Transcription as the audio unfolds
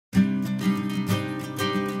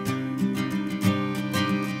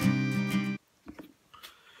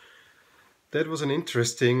That was an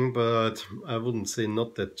interesting, but I wouldn't say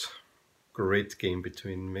not that great game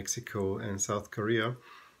between Mexico and South Korea.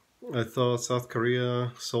 I thought South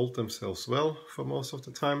Korea sold themselves well for most of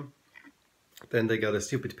the time. Then they got a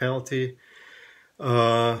stupid penalty.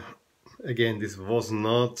 Uh, Again, this was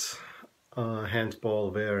not a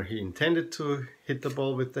handball where he intended to hit the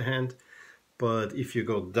ball with the hand, but if you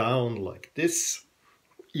go down like this,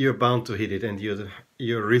 you're bound to hit it, and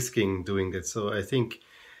you're risking doing that. So I think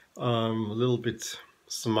a little bit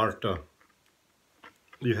smarter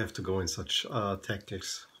you have to go in such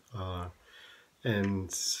tactics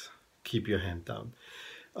and keep your hand down.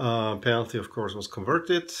 Penalty, of course, was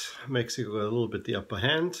converted. Mexico got a little bit the upper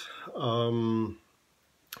hand.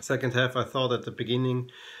 Second half, I thought at the beginning,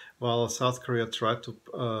 while South Korea tried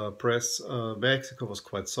to press, Mexico was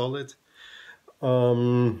quite solid.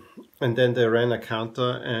 And then they ran a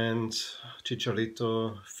counter and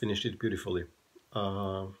Chicharito finished it beautifully.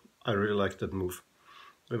 I really liked that move.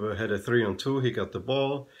 We had a 3-on-2, he got the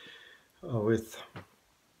ball,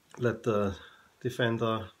 let the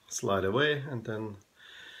defender slide away, and then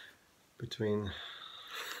between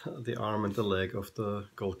the arm and the leg of the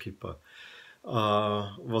goalkeeper.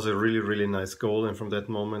 Was a really nice goal, and from that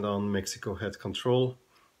moment on Mexico had control.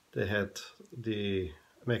 They had the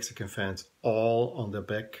Mexican fans all on their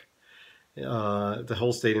back. The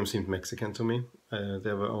whole stadium seemed Mexican to me.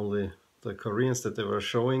 There were only the Koreans that they were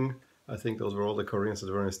showing. I think those were all the Koreans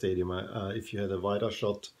that were in the stadium. If you had a wider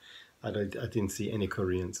shot, I didn't see any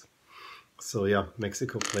Koreans. So yeah,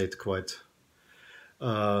 Mexico played quite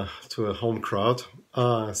to a home crowd.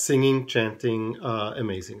 Singing, chanting,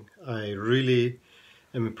 amazing. I really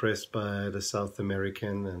am impressed by the South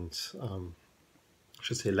American and I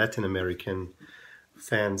should say Latin American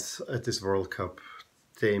fans at this World Cup.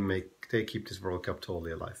 They keep this World Cup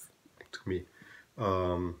totally alive, to me.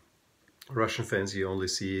 Russian fans you only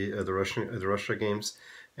see at the Russia games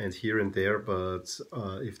and here and there, but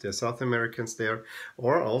if there are South Americans there,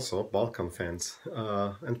 or also Balkan fans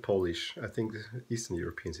and Polish, I think Eastern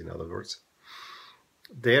Europeans in other words,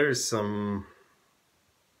 there is some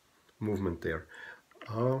movement there.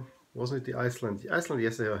 Wasn't it the Iceland? Iceland,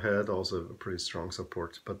 yes, they had also a pretty strong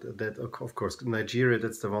support, but that, of course, Nigeria,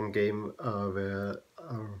 that's the one game where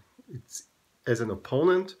it's as an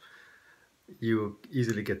opponent, you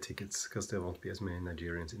easily get tickets because there won't be as many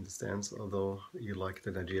Nigerians in the stands. Although you like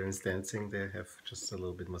the Nigerians dancing, they have just a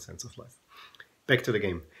little bit more sense of life. Back to the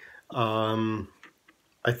game.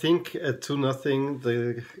 I think at 2-0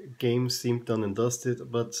 the game seemed done and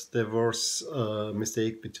dusted, but there was a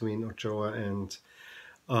mistake between Ochoa and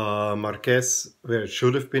Marquez where it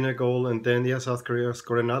should have been a goal, and then yeah, South Korea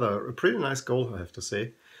scored a pretty nice goal, I have to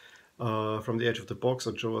say. From the edge of the box,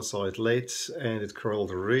 Ochoa saw it late and it curled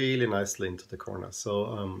really nicely into the corner.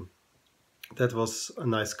 So that was a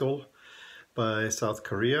nice goal by South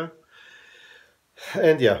Korea.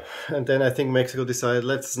 And yeah, and then I think Mexico decided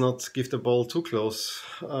let's not give the ball too close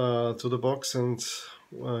to the box and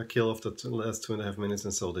kill off the last 2.5 minutes,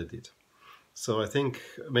 and so they did. So I think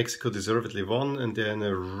Mexico deservedly won, and they're in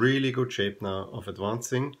a really good shape now of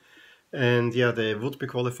advancing. And yeah, they would be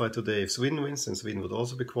qualified today if Sweden wins, and Sweden would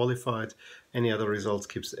also be qualified. Any other results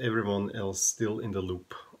keeps everyone else still in the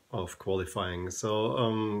loop of qualifying.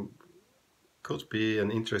 So could be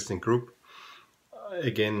an interesting group.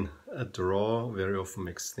 Again, a draw very often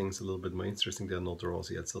makes things a little bit more interesting. There are no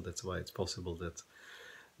draws yet, so that's why it's possible that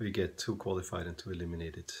we get 2 qualified and 2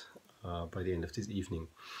 eliminated by the end of this evening.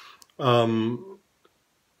 I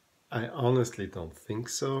honestly don't think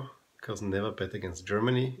so, because never bet against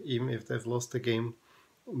Germany, even if they've lost the game.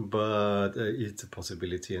 But it's a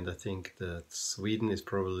possibility, and I think that Sweden is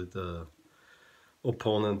probably the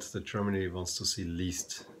opponent that Germany wants to see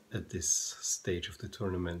least at this stage of the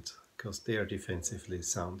tournament, because they are defensively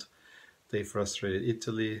sound. They frustrated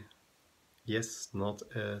Italy, yes, not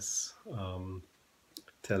as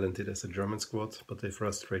talented as the German squad, but they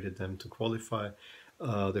frustrated them to qualify.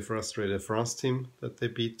 They frustrated the France team that they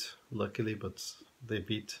beat, luckily, but they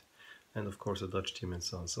beat, and of course a Dutch team and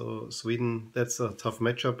so on. So Sweden, that's a tough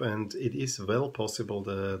matchup, and it is well possible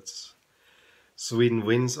that Sweden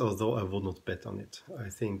wins, although I would not bet on it. I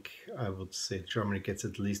think I would say Germany gets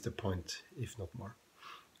at least a point, if not more.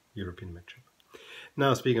 European matchup.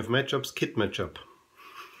 Now, speaking of matchups, kit matchup.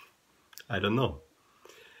 I don't know.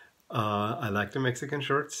 I like the Mexican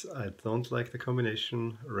shirts. I don't like the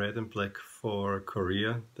combination red and black for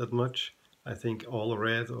Korea that much. I think all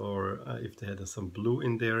red, or if they had some blue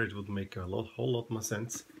in there, it would make a whole lot more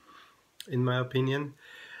sense, in my opinion.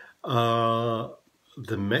 The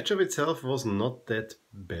matchup itself was not that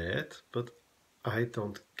bad, but I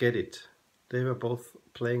don't get it. They were both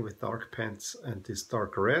playing with dark pants and this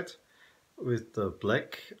dark red. with the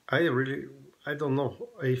black. I don't know.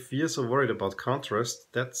 If you're so worried about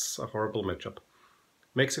contrast, that's a horrible matchup.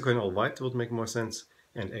 Mexico in all white would make more sense.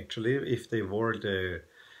 And actually, if they wore the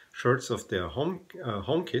shirts of their home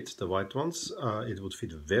kit, the white ones, it would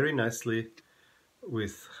fit very nicely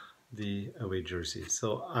with the away jersey.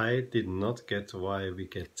 So I did not get why we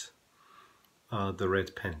get the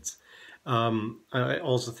red pants. I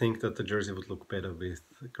also think that the jersey would look better with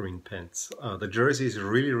green pants. The jersey is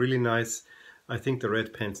really nice. I think the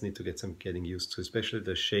red pants need to get some getting used to, especially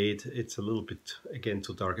the shade. It's a little bit, again,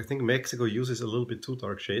 too dark. I think Mexico uses a little bit too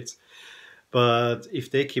dark shades. But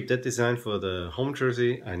if they keep that design for the home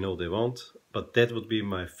jersey, I know they won't, but that would be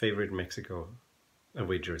my favorite Mexico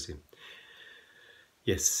away jersey.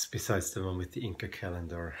 Yes, besides the one with the Inca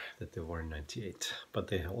calendar that they wore in '98. But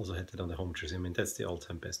they also had it on the home jersey. I mean, that's the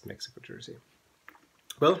all-time best Mexico jersey.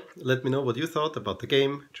 Well, let me know what you thought about the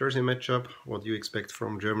game, jersey matchup, what you expect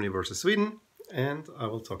from Germany versus Sweden, and I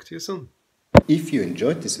will talk to you soon. If you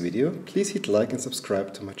enjoyed this video, please hit like and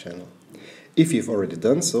subscribe to my channel. If you've already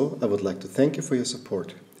done so, I would like to thank you for your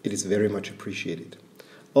support. It is very much appreciated.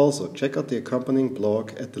 Also, check out the accompanying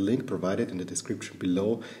blog at the link provided in the description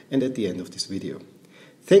below and at the end of this video.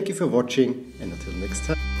 Thank you for watching, and until next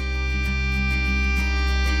time.